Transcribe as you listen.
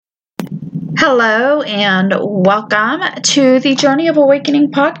Hello and welcome to the Journey of Awakening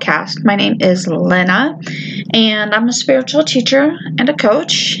podcast. My name is Lena and I'm a spiritual teacher and a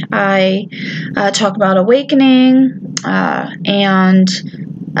coach. I talk about awakening and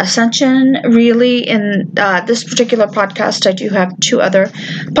ascension. Really, in this particular podcast, I do have two other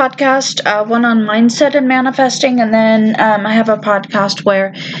podcasts, one on mindset and manifesting, and then I have a podcast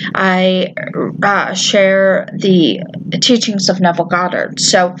where I share the teachings of Neville Goddard.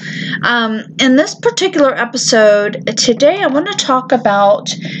 So in this particular episode today, I want to talk about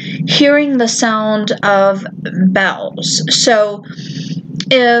hearing the sound of bells. So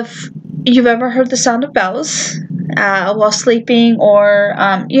if you've ever heard the sound of bells while sleeping or,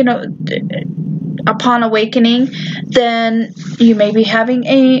 upon awakening, then you may be having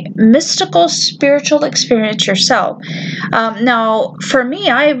a mystical spiritual experience yourself. Now, for me,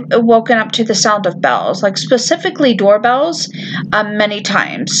 I've woken up to the sound of bells, like specifically doorbells, many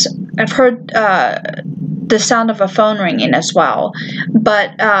times. I've heard the sound of a phone ringing as well,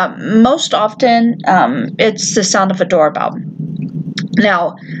 but most often it's the sound of a doorbell.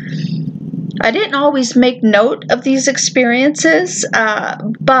 Now, I didn't always make note of these experiences,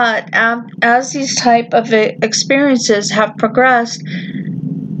 but as these type of experiences have progressed,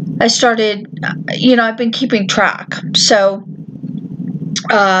 I started, I've been keeping track. So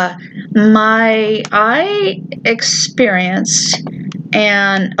I experienced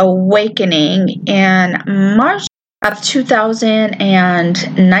an awakening in March of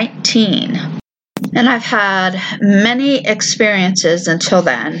 2019. And I've had many experiences until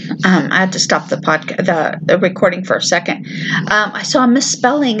then. I had to stop the recording for a second. I saw a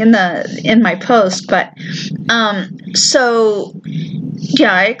misspelling in my post, but I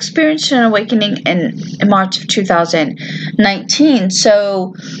experienced an awakening in March of 2019.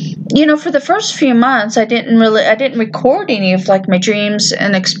 So, for the first few months, I didn't record any of my dreams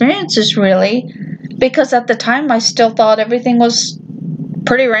and experiences really, because at the time I still thought everything was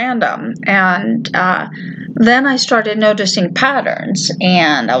pretty random, and then I started noticing patterns,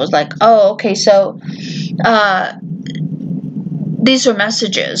 and I was like, oh, okay, so these are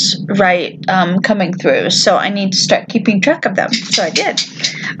messages, right, coming through, so I need to start keeping track of them. So I did.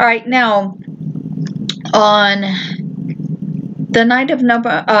 All right, now on the night of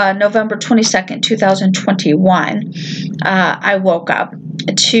November 22nd, 2021, I woke up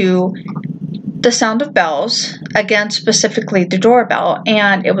to the sound of bells, again, specifically the doorbell,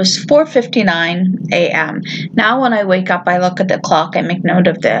 and it was 4:59 a.m. Now when I wake up, I look at the clock, I make note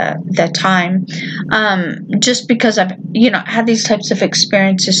of the time, just because I've, had these types of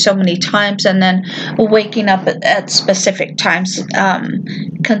experiences so many times, and then waking up at specific times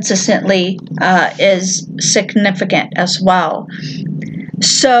consistently is significant as well.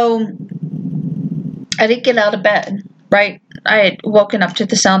 So I didn't get out of bed, right? I had woken up to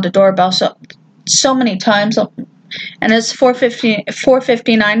the sound of doorbell so many times, and it's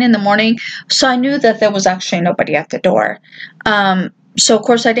 4:59 in the morning, so I knew that there was actually nobody at the door. So of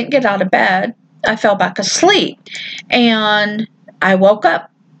course I didn't get out of bed. I fell back asleep, and I woke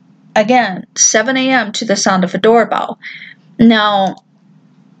up again 7 a.m. to the sound of a doorbell. Now,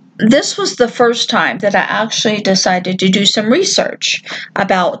 this was the first time that I actually decided to do some research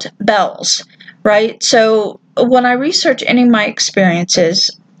about bells, right? So when I research any of my experiences,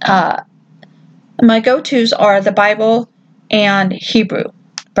 my go-tos are the Bible and Hebrew,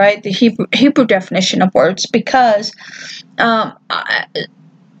 right? The Hebrew definition of words, because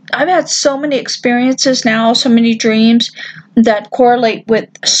I've had so many experiences now, so many dreams that correlate with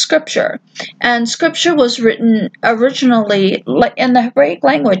Scripture. And Scripture was written originally in the Hebraic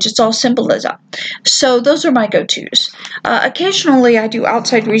language. It's all symbolism. So those are my go-tos. Occasionally I do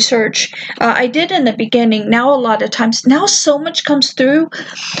outside research. I did in the beginning. Now a lot of times, now so much comes through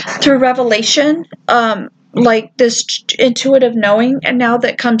revelation, like this intuitive knowing, and now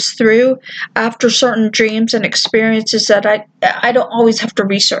that comes through after certain dreams and experiences that I don't always have to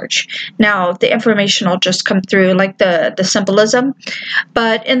research. Now the information will just come through, like the symbolism.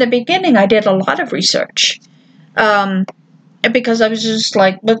 But in the beginning, I did a lot of research, because I was just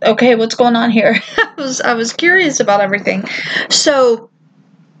like, okay, what's going on here? I was curious about everything. So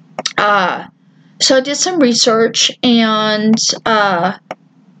I did some research, and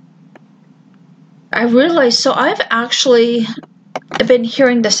I realized, so I've actually been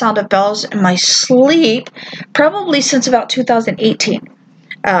hearing the sound of bells in my sleep probably since about 2018.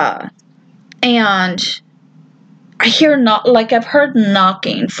 And I hear I've heard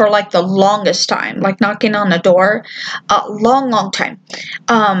knocking for the longest time, like knocking on a door, long time.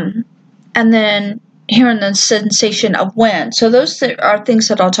 And then hearing the sensation of wind. So those are things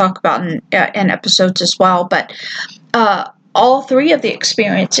that I'll talk about in episodes as well. But all three of the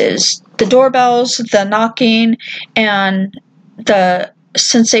experiences the doorbells, the knocking, and the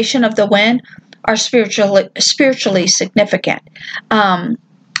sensation of the wind are spiritually significant.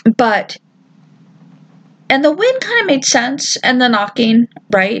 But and the wind kind of made sense, and the knocking,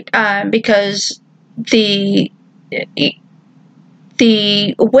 right? Because the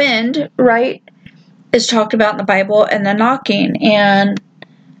wind, right, is talked about in the Bible, and the knocking, and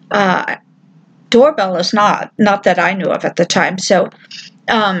doorbell is not that I knew of at the time. So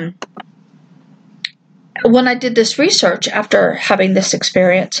when I did this research after having this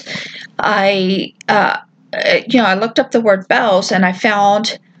experience, I looked up the word bells, and I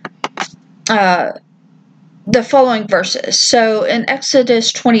found the following verses. So in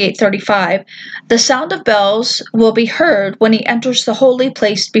Exodus 28:35, the sound of bells will be heard when he enters the holy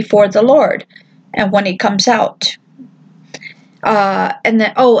place before the Lord, and when he comes out. So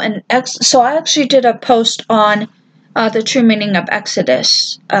I actually did a post on the true meaning of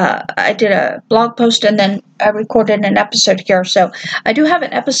Exodus. I did a blog post, and then I recorded an episode here. So I do have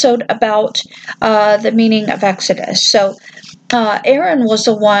an episode about the meaning of Exodus. So Aaron was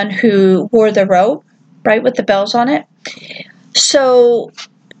the one who wore the robe, right, with the bells on it. So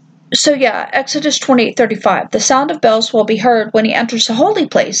yeah, Exodus 28:35. The sound of bells will be heard when he enters the holy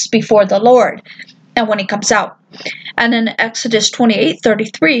place before the Lord, and when he comes out. And in Exodus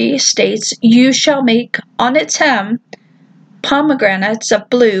 28:33 states, you shall make on its hem pomegranates of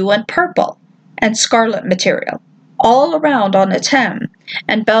blue and purple and scarlet material, all around on its hem,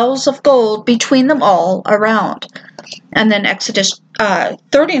 and bells of gold between them all around. And then Exodus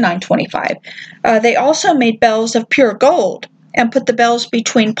 39:25, they also made bells of pure gold and put the bells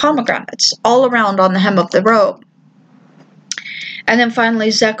between pomegranates all around on the hem of the robe. And then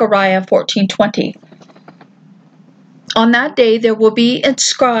finally Zechariah 14:20. On that day there will be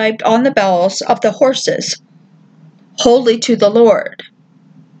inscribed on the bells of the horses, holy to the Lord.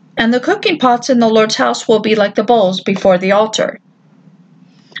 And the cooking pots in the Lord's house will be like the bowls before the altar.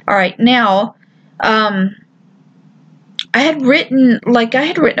 All right, now, I had written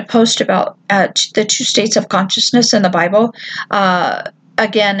a post about the two states of consciousness in the Bible.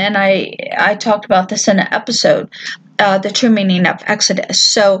 Again, and I talked about this in an episode, the true meaning of Exodus.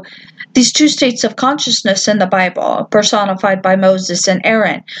 So these two states of consciousness in the Bible, personified by Moses and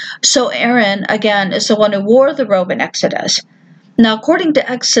Aaron. So Aaron, again, is the one who wore the robe in Exodus. Now, according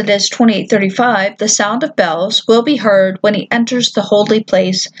to Exodus 28:35, the sound of bells will be heard when he enters the holy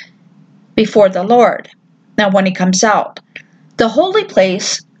place before the Lord. Now, when he comes out, the holy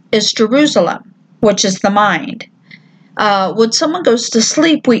place is Jerusalem, which is the mind. When someone goes to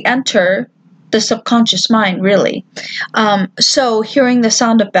sleep, we enter the subconscious mind, really. So hearing the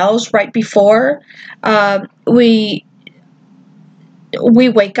sound of bells right before we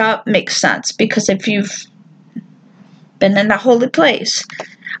wake up makes sense, because if you've been in that holy place.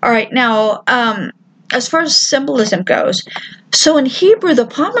 All right, now, as far as symbolism goes, so in Hebrew, the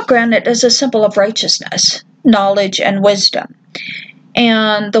pomegranate is a symbol of righteousness, knowledge, and wisdom.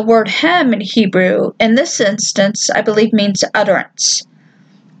 And the word hem in Hebrew, in this instance, I believe means utterance.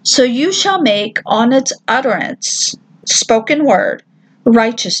 So you shall make on its utterance, spoken word,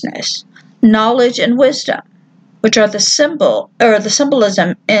 righteousness, knowledge, and wisdom, which are the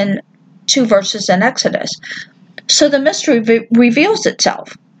symbolism in 2 verses in Exodus. So the mystery reveals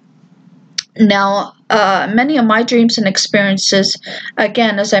itself. Now, many of my dreams and experiences,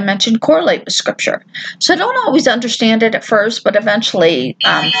 again, as I mentioned, correlate with Scripture. So I don't always understand it at first, but eventually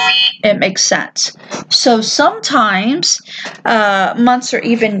it makes sense. So sometimes, months or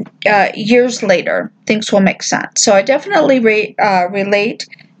even years later, things will make sense. So I definitely relate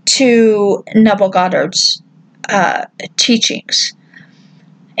to Neville Goddard's teachings.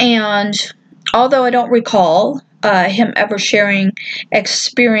 And although I don't recall him ever sharing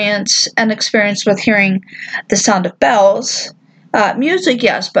experience with hearing the sound of bells. Music,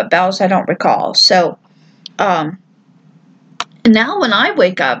 yes, but bells I don't recall. So now when I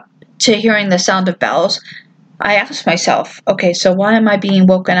wake up to hearing the sound of bells, I ask myself, okay, so why am I being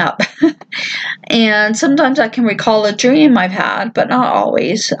woken up? And sometimes I can recall a dream I've had, but not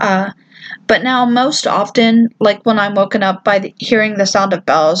always. But now most often, like when I'm woken up by hearing the sound of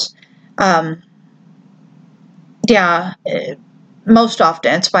bells, most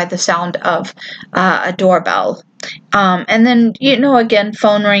often it's by the sound of a doorbell. And then, again,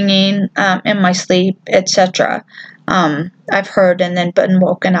 phone ringing in my sleep, etc. I've heard and then been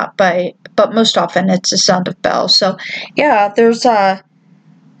woken up by, but most often it's the sound of bells. So, yeah, there's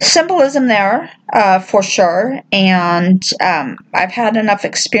symbolism there for sure. And I've had enough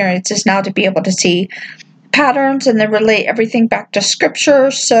experiences now to be able to see patterns, and they relate everything back to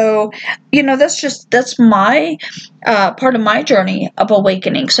scripture. So, that's my part of my journey of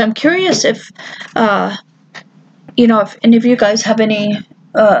awakening. So I'm curious if if any of you guys have any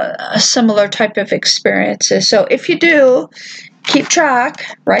similar type of experiences. So if you do, keep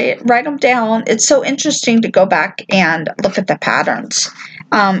track, write them down. It's so interesting to go back and look at the patterns.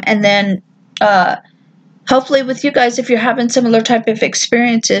 And then hopefully with you guys, if you're having similar type of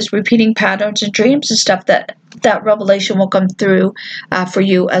experiences, repeating patterns and dreams and stuff, that revelation will come through for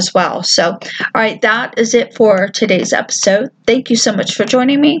you as well. So, all right, that is it for today's episode. Thank you so much for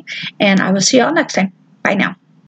joining me, and I will see y'all next time. Bye now.